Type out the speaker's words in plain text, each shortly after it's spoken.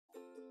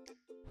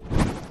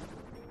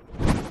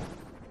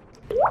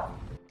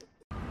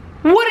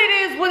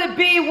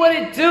what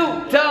it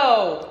do,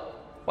 though?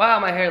 Wow,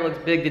 my hair looks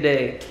big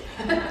today.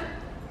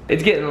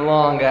 It's getting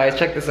long, guys.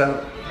 Check this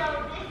out. So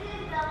this is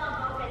the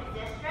Boca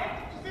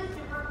District. Just a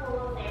super cool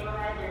little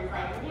neighborhood. There's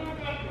like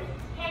music, there's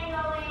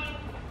tangoing.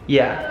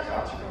 Yeah,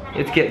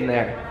 it's getting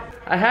there.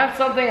 I have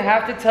something I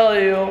have to tell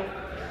you,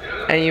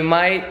 and you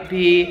might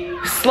be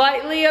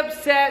slightly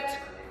upset,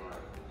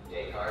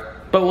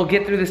 but we'll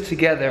get through this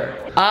together.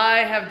 I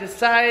have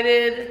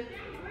decided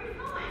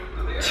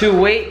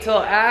to wait till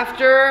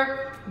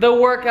after the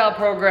workout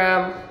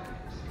program,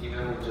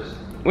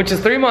 which is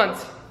 3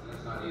 months,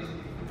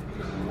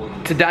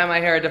 to dye my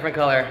hair a different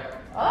color.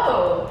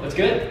 Oh. That's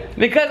good.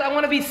 Because I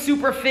want to be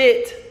super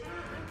fit,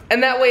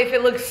 and that way if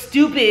it looks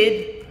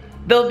stupid,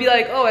 they'll be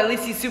like, oh, at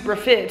least he's super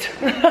fit.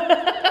 That's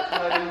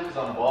what I do because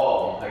I'm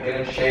bald. I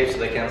get in shape so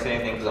they can't say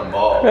anything because I'm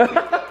bald. You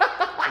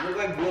look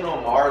like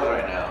Bruno Mars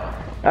right now.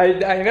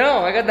 I know,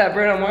 I got that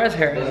Bruno Mars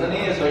hair. Doesn't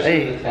he?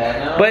 Especially with the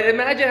tan now. But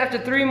imagine after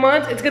 3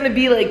 months, it's gonna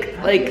be like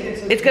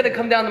it's gonna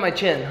come down to my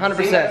chin,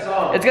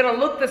 100%. It's gonna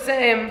look the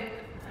same.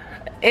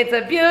 It's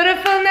a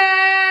beautiful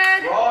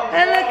night.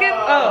 And look at,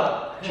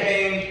 oh.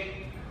 Change.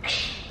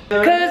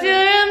 Cause you're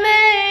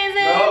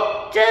amazing.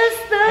 Nope.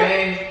 Just the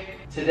Change.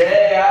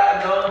 Today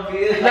I don't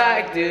feel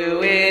like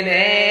doing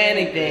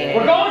anything.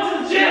 We're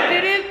going to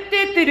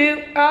the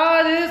gym.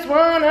 I just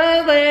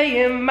wanna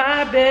lay in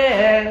my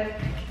bed.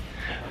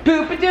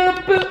 Boop a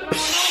doop boop.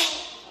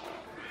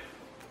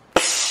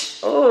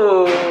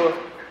 Oh.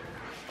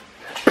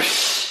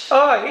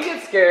 Oh, he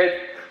gets scared.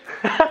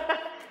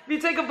 If you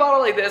take a bottle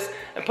like this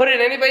and put it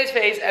in anybody's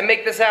face and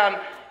make the sound,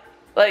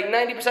 like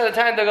 90% of the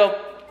time they'll go,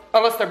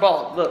 unless they're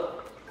bald.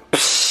 Look.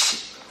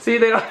 See,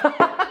 they don't.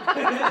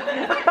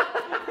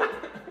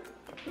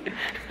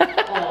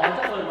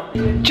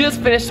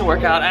 Just finished the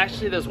workout.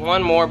 Actually, there's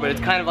one more, but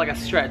it's kind of like a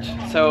stretch.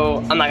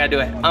 So I'm not gonna do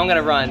it. I'm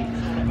gonna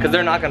run, because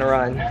they're not gonna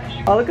run.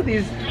 Oh, look at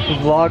these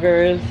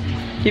vloggers.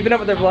 Keeping up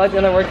with their vlogs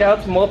and their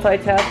workouts,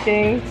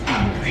 multitasking.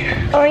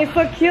 Oh, you're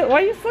so cute.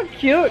 Why are you so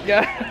cute,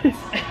 guys?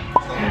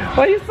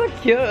 Why are you so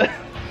cute?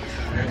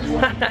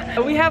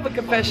 We have a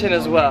confession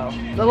as well.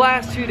 The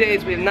last 2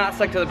 days we have not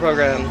stuck to the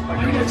program.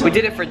 We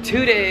did it for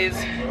 2 days,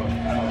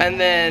 and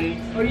then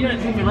me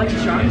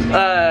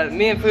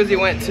and Fousey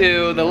went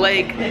to the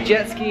lake,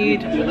 jet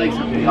skied,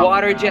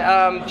 water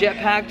jet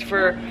packed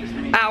for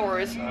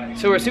hours,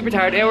 so we're super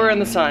tired and we're in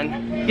the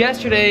sun.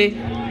 Yesterday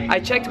I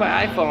checked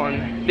my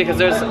iPhone because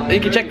you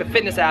can check the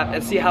fitness app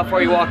and see how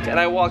far you walked, and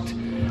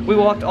we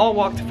all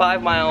walked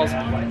 5 miles,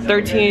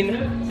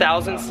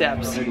 13,000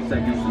 steps.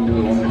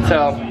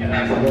 So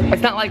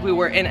it's not like we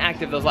were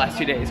inactive those last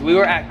 2 days. We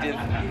were active,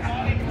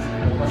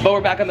 but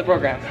we're back on the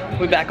program.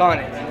 We're back on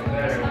it.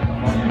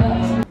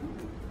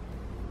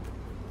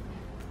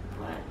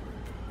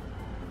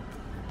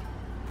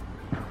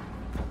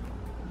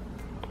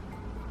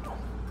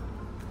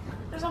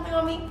 There's something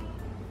on me.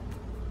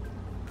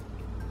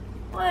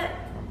 What?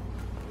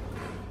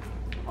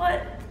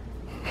 What?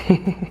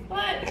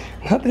 What?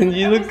 Nothing,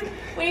 you look...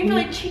 Waiting for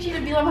like Chi-Chi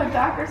to be on my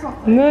back or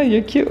something. No,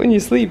 you're cute when you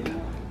sleep.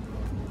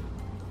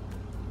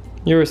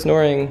 You were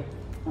snoring.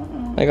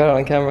 I got it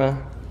on camera.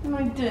 No,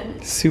 I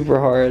didn't. Super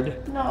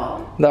hard.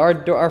 No.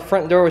 Our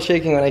front door was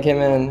shaking when I came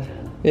in.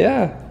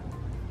 Yeah.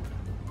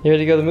 You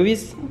ready to go to the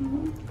movies?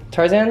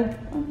 Tarzan?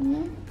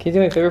 Can you do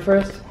me a favor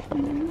first?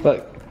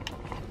 Look.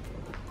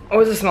 What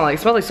does it smell like?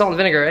 It smells like salt and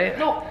vinegar, right?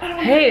 No, I don't want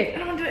to do Hey. it. I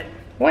don't want to do it.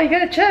 Why? You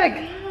gotta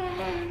check.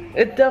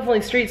 It's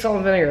definitely street salt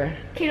and vinegar.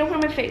 Okay, don't put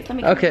it on my face. Let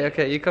me. Okay,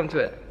 okay, you come to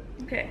it.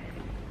 Okay.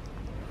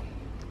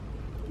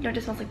 No, it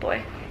just smells like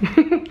boy.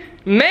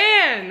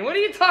 Man, what are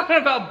you talking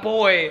about,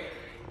 boy?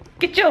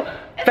 Get your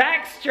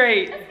facts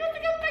straight. It smells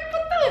like a big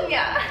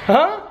petunia.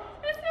 Huh?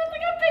 It smells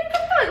like a big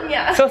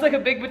petunia. Smells like a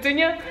big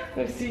petunia?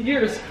 Let's see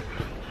yours.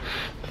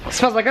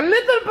 Smells like a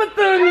little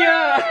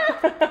petunia.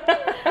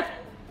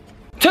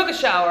 Took a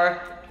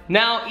shower.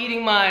 Now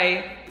eating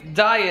my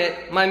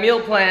diet, my meal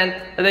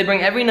plan that they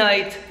bring every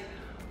night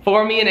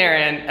for me and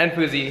Aaron and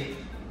Fousey.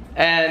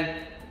 And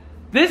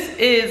this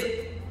is,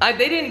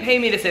 they didn't pay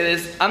me to say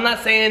this. I'm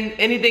not saying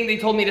anything they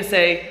told me to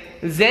say.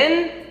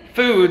 Zen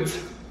Foods.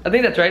 I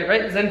think that's right,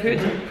 right? Zen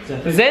Foods?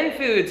 Zen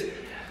Foods.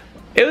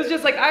 It was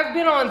just like, I've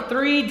been on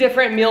 3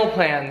 different meal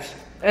plans,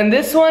 and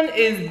this one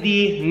is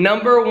the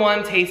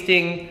 #1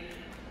 tasting,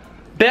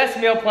 best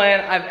meal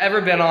plan I've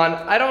ever been on.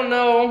 I don't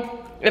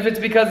know if it's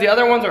because the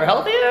other ones are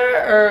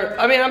healthier, or,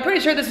 I mean, I'm pretty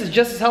sure this is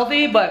just as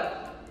healthy,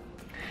 but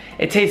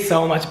it tastes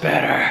so much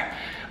better.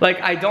 Like,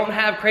 I don't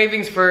have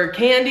cravings for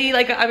candy.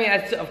 Like, I mean,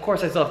 of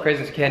course I still have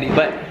cravings for candy,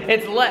 but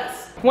it's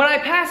less. When I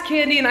pass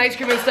candy and ice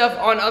cream and stuff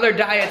on other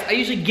diets, I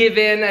usually give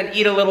in and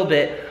eat a little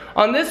bit.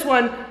 On this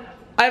one,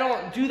 I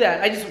don't do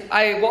that.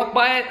 I walk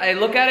by it, I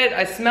look at it,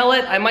 I smell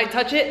it, I might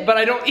touch it, but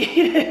I don't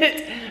eat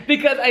it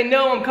because I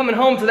know I'm coming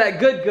home to that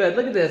good.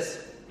 Look at this.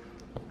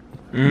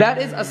 That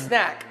is a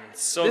snack.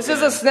 So this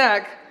is a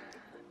snack,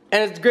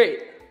 and it's great.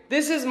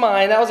 This is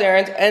mine, that was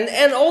Aaron's,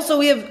 and also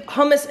we have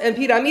hummus and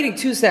pita. I'm eating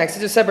 2 snacks,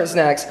 these are separate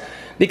snacks,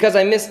 because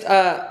I missed,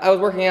 I was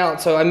working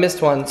out, so I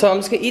missed one. So I'm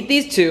just gonna eat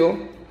these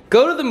 2,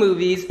 go to the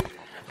movies,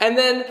 and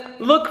then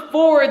look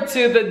forward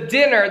to the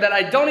dinner that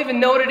I don't even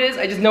know what it is,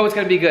 I just know it's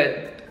gonna be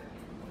good.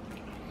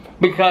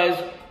 Because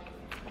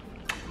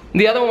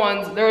the other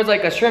ones, there was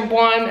like a shrimp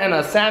one and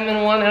a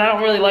salmon one, and I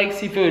don't really like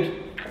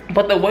seafood.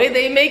 But the way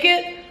they make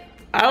it,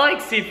 I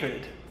like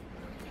seafood.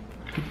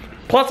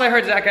 Plus I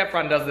heard Zac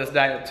Efron does this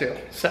diet too,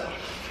 so.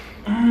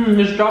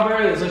 There's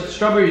strawberry, it's like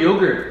strawberry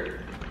yogurt.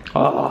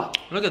 Oh.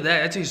 Look at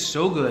that tastes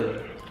so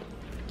good.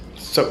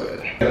 So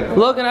good.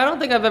 Logan, I don't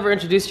think I've ever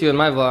introduced you in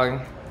my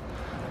vlog.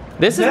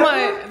 This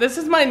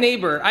is my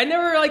neighbor. I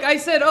never, like, I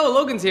said, oh,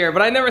 Logan's here,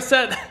 but I never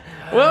said,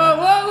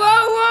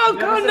 whoa,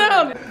 calm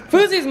down.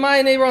 Fousey's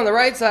my neighbor on the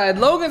right side.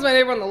 Logan's my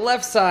neighbor on the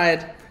left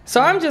side. So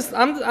I'm the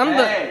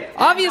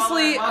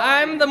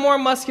more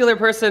muscular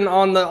person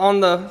on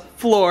the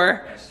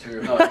floor. That's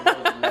true.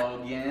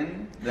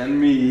 Logan, then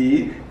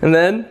me. And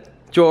then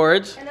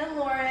George. And then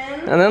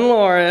Lauren. And then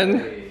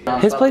Lauren.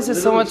 His place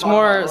is so much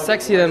more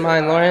sexy than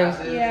mine, Lauren.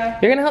 Yeah.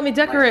 You're gonna help me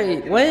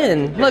decorate.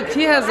 When? Look,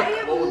 he has. I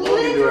am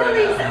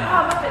literally.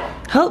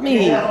 Help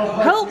me!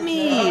 Help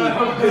me!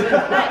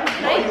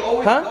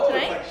 Huh?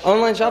 Tonight?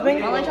 Online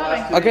shopping? Online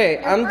shopping.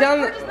 Okay, I'm down.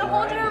 Purchase the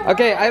whole entire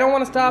Okay, I don't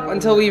want to stop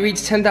until we reach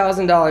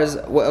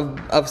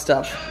 $10,000 of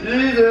stuff.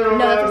 No,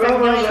 that's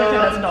exactly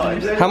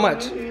 $10,000. How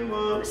much?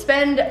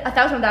 Spend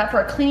 $1,000 of that for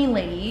a cleaning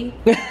lady.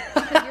 Because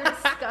you're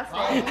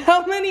disgusting.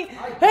 How many?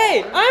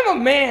 Hey, I'm a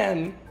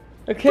man.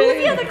 Okay.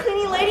 Fousey has a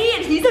cleaning lady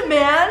and he's a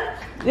man?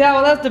 Yeah,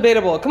 well that's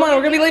debatable. Come on,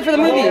 we're gonna be late for the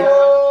movie.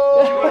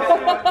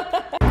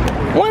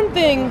 One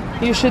thing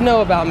you should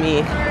know about me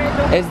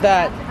is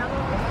that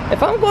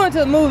if I'm going to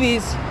the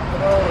movies,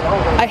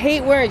 I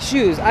hate wearing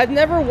shoes. I've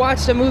never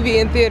watched a movie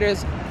in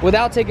theaters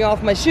without taking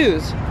off my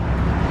shoes.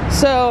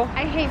 So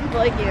I hate people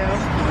like you.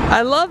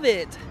 I love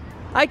it.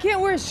 I can't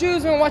wear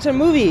shoes when I'm watching a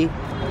movie.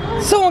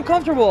 So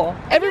uncomfortable.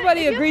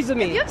 Everybody agrees with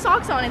If me. you have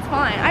socks on, it's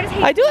fine. I just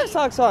hate I do have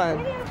socks on.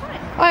 Yeah, it's fine.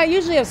 I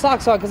usually have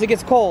socks on because it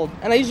gets cold,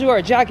 and I usually wear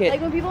a jacket.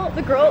 Like when people,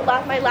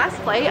 my last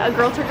flight, a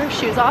girl took her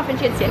shoes off and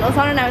she had sandals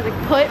on, and I was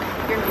like, put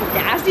your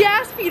nasty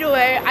ass feet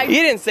away. You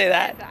didn't say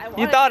that.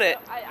 You thought it.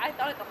 I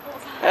thought it the whole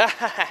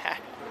time.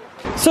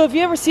 So if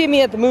you ever see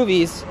me at the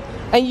movies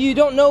and you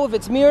don't know if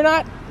it's me or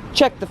not,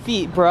 check the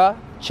feet, bruh.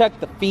 Check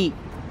the feet.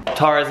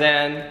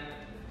 Tarzan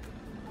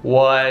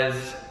was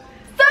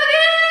So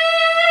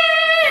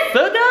good!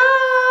 so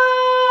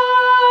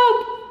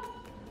dope!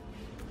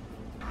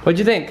 What'd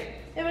you think?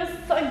 It was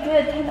so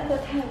good, 10 out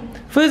of 10.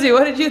 Fousey,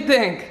 what did you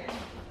think?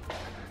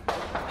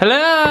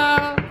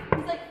 Hello?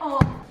 He's like, oh.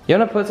 You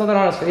wanna put something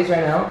on his face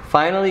right now?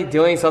 Finally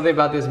doing something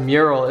about this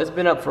mural. It's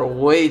been up for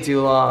way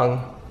too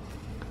long.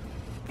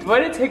 Why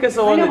did it take us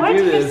so long to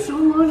do this? so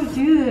long to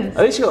do this?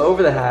 At least go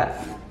over the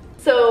hat.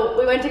 So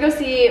we went to go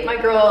see my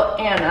girl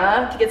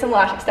Anna to get some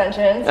lash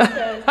extensions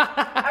because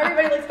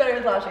everybody looks better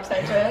with lash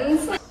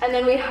extensions. And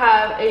then we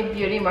have a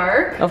beauty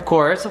mark. Of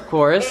course, of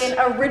course. An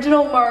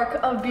original mark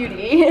of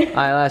beauty.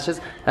 Eyelashes.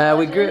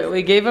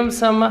 We gave him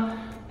some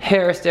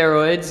hair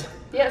steroids.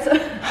 Yes.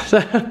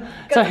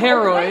 Some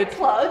hairoids.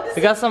 Plugs.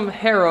 We got some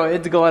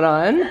hairoids going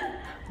on.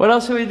 What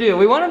else should we do?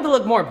 We want him to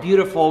look more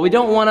beautiful. We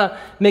don't want to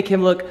make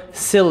him look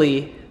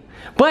silly.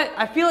 But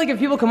I feel like if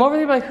people come over,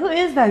 they're like, who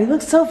is that? He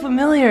looks so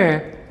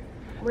familiar.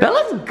 Really? That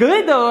looks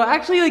good though.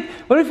 Actually, like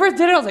when we first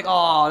did it, I was like,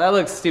 oh, that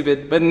looks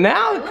stupid. But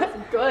now it looks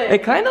good.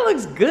 It kind of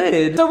looks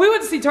good. So we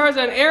went to see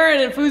Tarzan.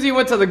 Aaron and Fousey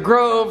went to the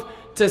Grove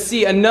to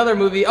see another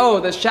movie. Oh,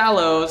 The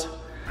Shallows.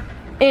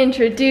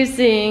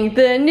 Introducing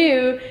the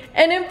new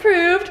and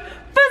improved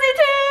Fousey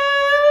 2!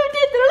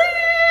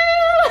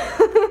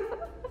 Oh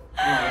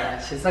my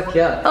gosh, she's so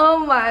cute.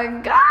 Oh my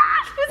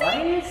gosh, Fousey!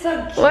 Why are you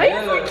so cute? Why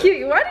are you so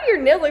cute? Why do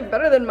your nails look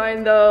better than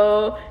mine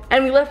though?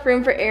 And we left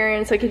room for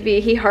Aaron so it could be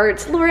He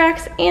Hearts,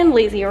 Laurex, and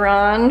Lazy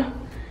Ron.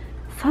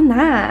 So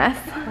nice.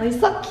 Oh, he's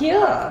so cute.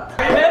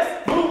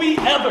 Best movie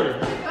ever.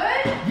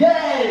 Good?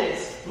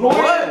 Yes. Lauren,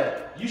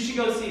 What? you should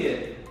go see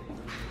it.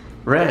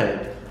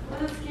 Red.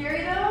 Was it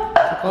scary though?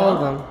 All of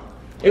them.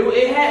 It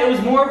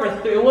was more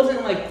of a it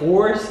wasn't like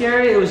horror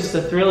scary. It was just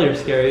a thriller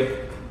scary.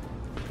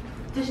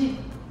 Did she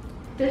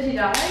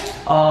die?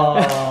 Oh.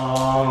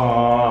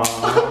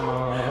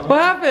 What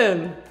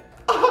happened?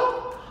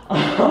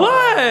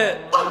 What?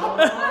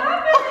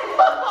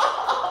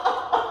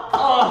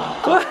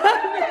 What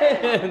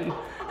happened?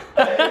 I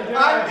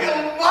feel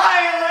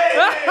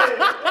violated!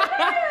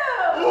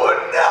 Oh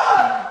no!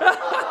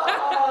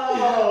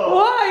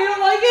 Why? You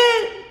don't like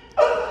it?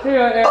 Here you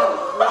go, Aaron.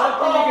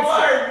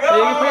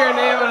 You can put your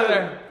name under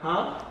there. Huh?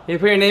 You can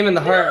put your name in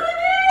the heart.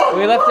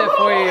 We left it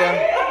for you.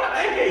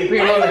 You put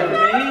your name in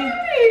there.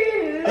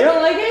 You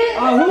don't like it?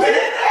 Who is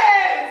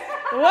this?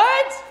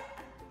 What?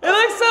 It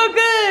looks so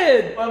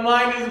good. My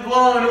mind is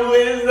blown. Who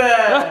is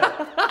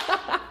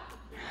that?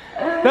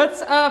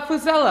 That's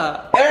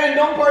Fusella. Aaron,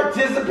 don't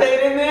participate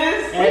in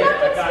this. What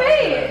happened to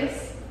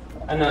space?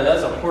 I know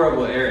that's a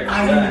horrible Aaron.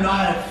 I don't even know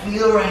how to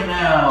feel right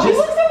now. You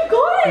look so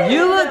good!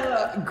 You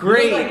look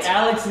great. You look like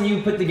Alex and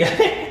you put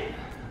together.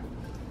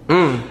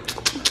 Mm.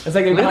 It's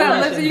like a Look at that.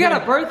 combination. You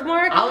got a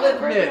birthmark? I'll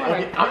admit.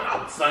 Okay,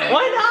 I'm signing.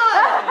 Why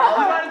not?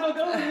 You might as well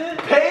go with it.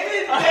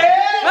 Painted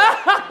dead?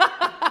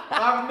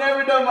 I've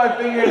never done my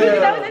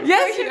fingernails.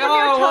 Yes, you.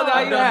 Oh, well, now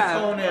I've you done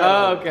have. toenails.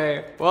 Oh,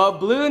 okay. Well,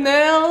 blue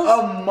nails.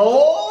 A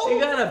mole? You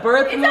got a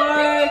birthmark.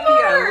 You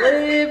got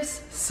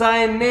lips.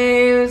 Signed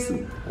names.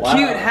 Wow.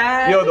 Cute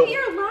hat. Yo, Your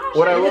lashes.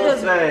 what I will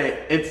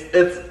say,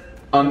 it's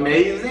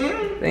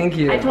amazing, Thank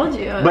you. I told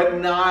you. but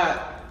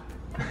not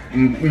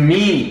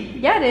me.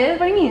 Yeah, it is.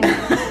 What do you mean?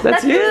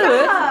 That's you.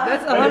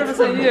 That's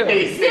 100%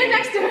 you. Stand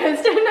next to it.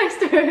 Stand next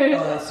to it.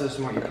 Oh, that's so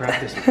smart. You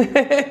practice.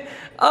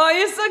 Oh,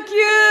 you're so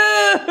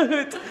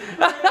cute.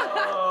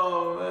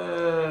 Oh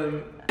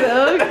man.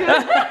 So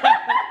good.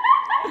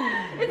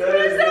 It's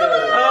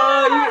Priscilla.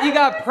 Oh, you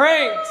got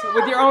pranked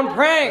with your own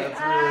prank.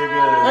 It's really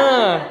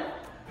good.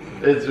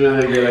 It's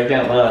really good, I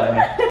can't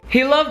lie.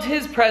 He loved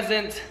his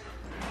present,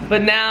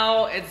 but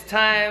now it's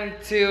time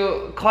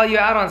to call you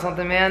out on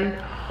something, man.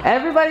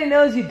 Everybody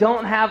knows you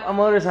don't have a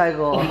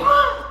motorcycle.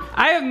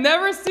 I have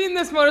never seen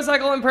this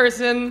motorcycle in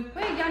person.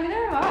 Wait, yeah,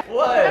 neither have I.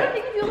 What? I don't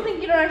think people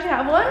think you don't actually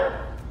have one.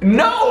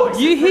 No!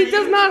 He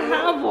does not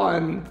have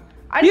one.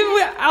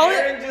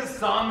 Aaron just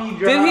saw me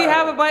drive. Did he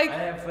have a I bike?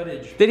 have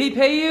footage. Did he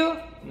pay you?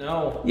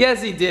 No.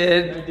 Yes, he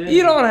did. I did.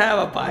 You don't have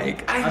a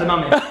bike.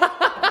 Adamame.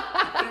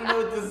 I didn't know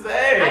what to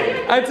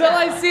say. Until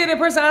I see it in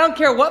person, I don't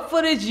care what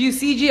footage you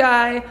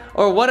CGI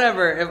or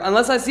whatever,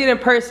 unless I see it in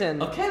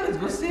person. Okay, let's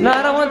go see. No,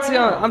 I don't want to.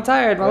 I'm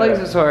tired. My legs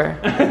are sore.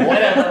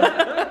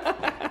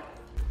 Whatever.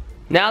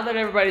 Now that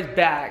everybody's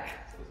back,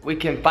 we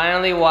can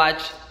finally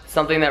watch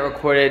something that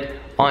recorded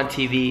on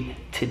TV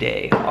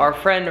today. Our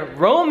friend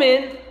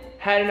Roman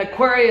had an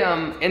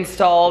aquarium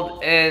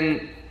installed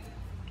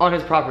on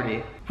his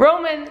property.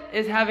 Roman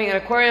is having an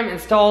aquarium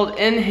installed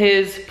in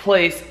his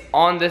place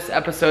on this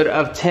episode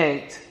of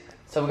Tanked.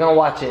 So we're gonna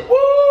watch it.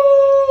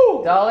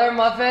 Woo! Dollar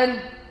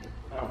Muffin?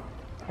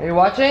 Are you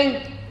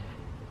watching?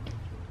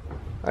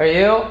 Are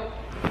you?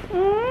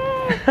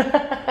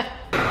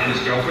 And his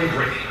girlfriend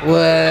Brittany.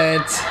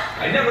 What?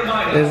 I never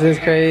mind. This is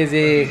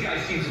crazy. This guy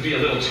seems to be a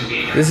little too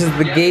eager. This is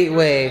the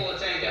gateway.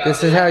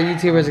 This is how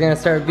YouTubers are gonna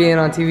start being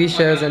on TV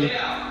shows and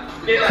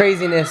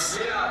craziness.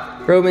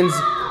 Roman's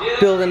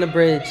building a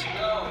bridge.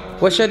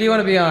 What show do you want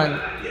to be on?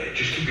 Yeah,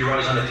 just keep your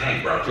eyes on the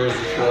tank, bro. Jersey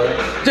Shore.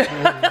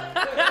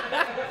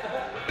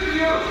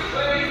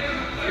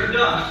 You're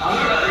done. I'm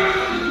ready.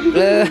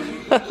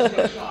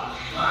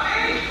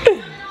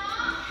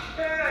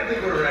 I think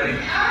we're ready.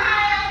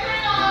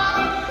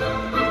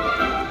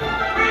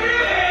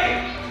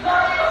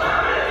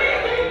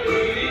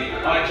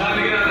 Alright, time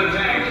to get out of the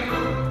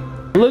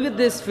tank. Look at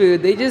this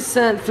food. They just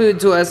sent food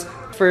to us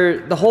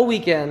for the whole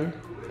weekend.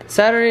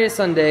 Saturday to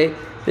Sunday.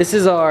 This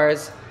is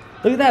ours.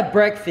 Look at that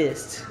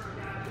breakfast.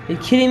 Are you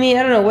kidding me?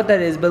 I don't know what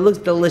that is, but it looks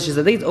delicious.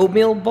 I think it's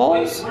oatmeal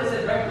balls. What is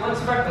it?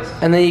 What's breakfast?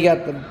 And then you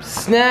got the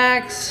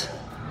snacks.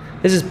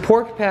 This is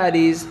pork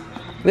patties.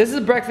 This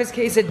is breakfast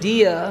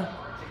quesadilla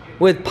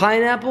with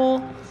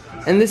pineapple.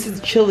 And this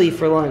is chili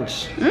for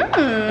lunch.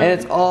 And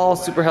it's all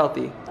super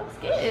healthy. That's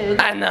good.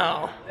 I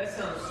know. That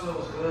sounds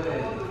so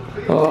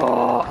good.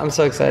 Oh, I'm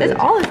so excited. This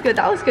all is good.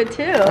 That was good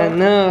too. I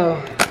know.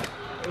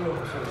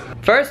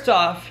 First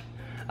off,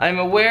 I'm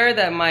aware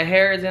that my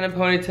hair is in a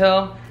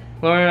ponytail.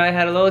 Lauren and I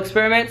had a little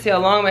experiment, see how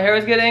long my hair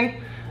was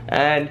getting,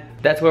 and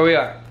that's where we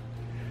are.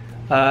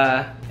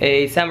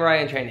 A samurai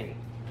in training.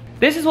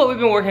 This is what we've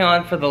been working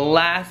on for the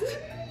last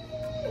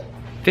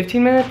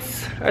 15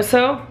 minutes or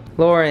so.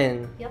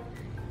 Lauren. Yep.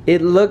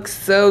 It looks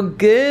so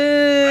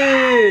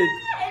good.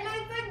 It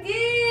looks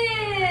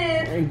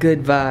so good.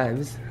 Good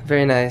vibes.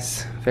 Very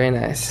nice. Very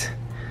nice.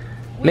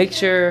 Make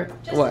sure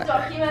Just what? to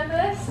document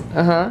this.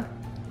 Uh-huh.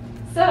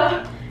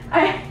 So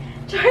I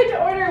tried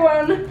to order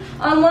one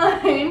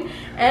online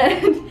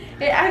and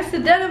it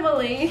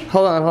accidentally.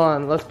 Hold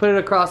on. Let's put it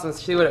across and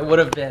see what it would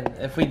have been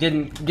if we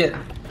didn't get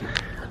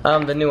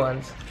the new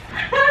ones.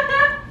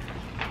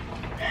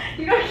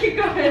 You gotta keep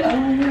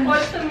going.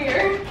 Watch the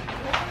mirror.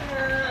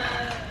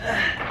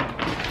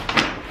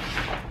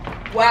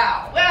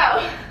 Wow.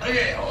 Wow.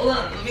 Okay, hold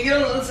on. Let me get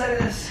on the other side of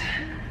this.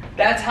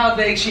 That's how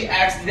big she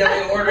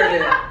accidentally ordered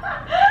it.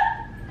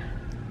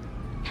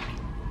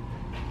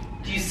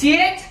 Do you see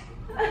it?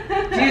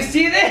 Do you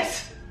see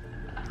this?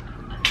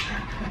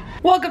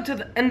 Welcome to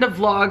the end of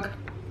vlog.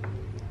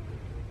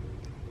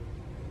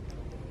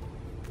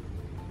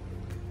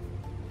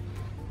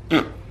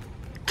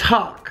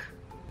 Talk.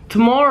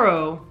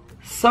 Tomorrow,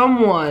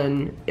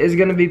 someone is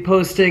gonna be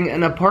posting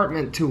an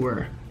apartment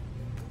tour.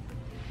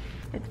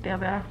 It's Bear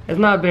Bear. It's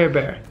not Bear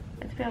Bear.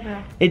 It's Bear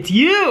Bear. It's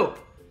you!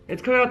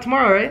 It's coming out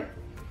tomorrow, right?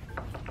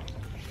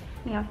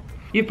 Yeah.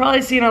 You've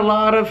probably seen a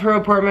lot of her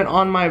apartment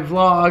on my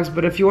vlogs,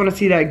 but if you want to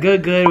see that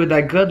good with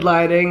that good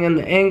lighting and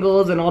the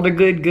angles and all the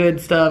good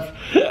stuff,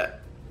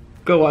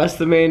 go watch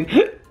the main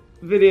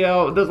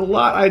video. There's a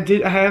lot I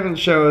haven't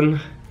shown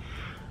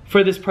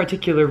for this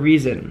particular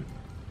reason,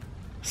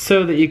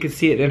 so that you can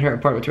see it in her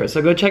apartment tour.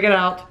 So go check it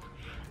out,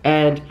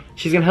 and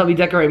she's gonna help me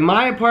decorate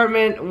my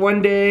apartment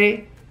one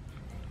day.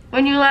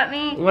 When you let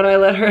me. When I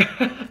let her,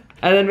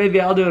 and then maybe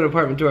I'll do an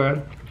apartment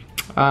tour,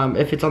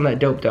 if it's on that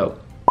dope.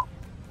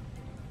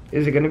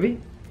 Is it gonna be?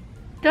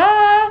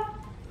 Duh!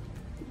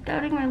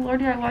 Doubting my Lord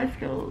DIY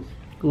skills.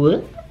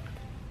 What?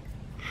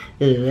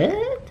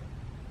 What?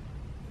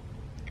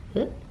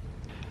 What?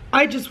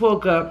 I just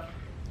woke up,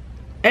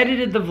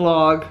 edited the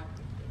vlog,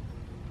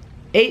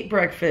 ate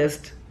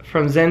breakfast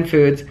from Zen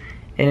Foods,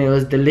 and it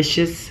was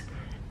delicious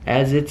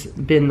as it's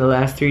been the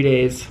last 3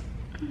 days.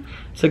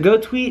 So go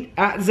tweet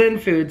at Zen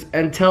Foods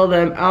and tell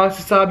them Alex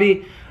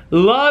Wassabi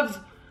loves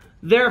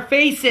their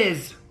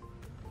faces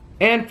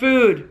and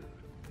food.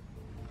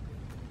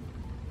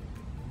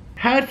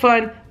 Had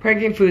fun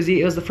pranking Fousey.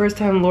 It was the first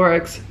time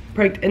Laurex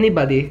pranked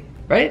anybody,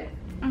 right?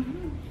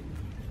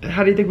 Mm-hmm.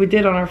 How do you think we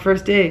did on our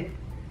first day?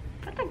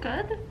 Pretty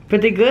good.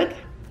 Pretty good?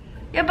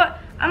 Yeah, but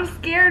I'm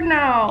scared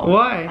now.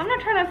 Why? I'm not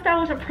trying to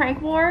establish a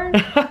prank war.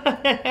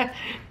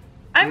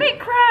 I make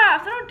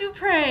crafts. I don't do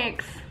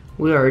pranks.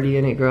 We're already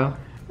in it, girl.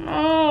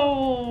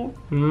 No.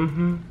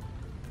 Mm-hmm.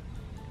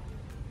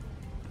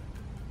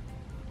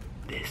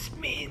 This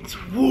means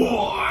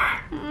war.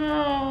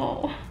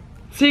 No.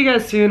 See you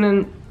guys soon,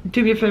 and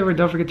do me a favor,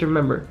 don't forget to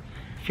remember,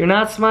 if you're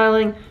not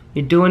smiling,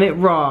 you're doing it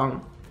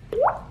wrong.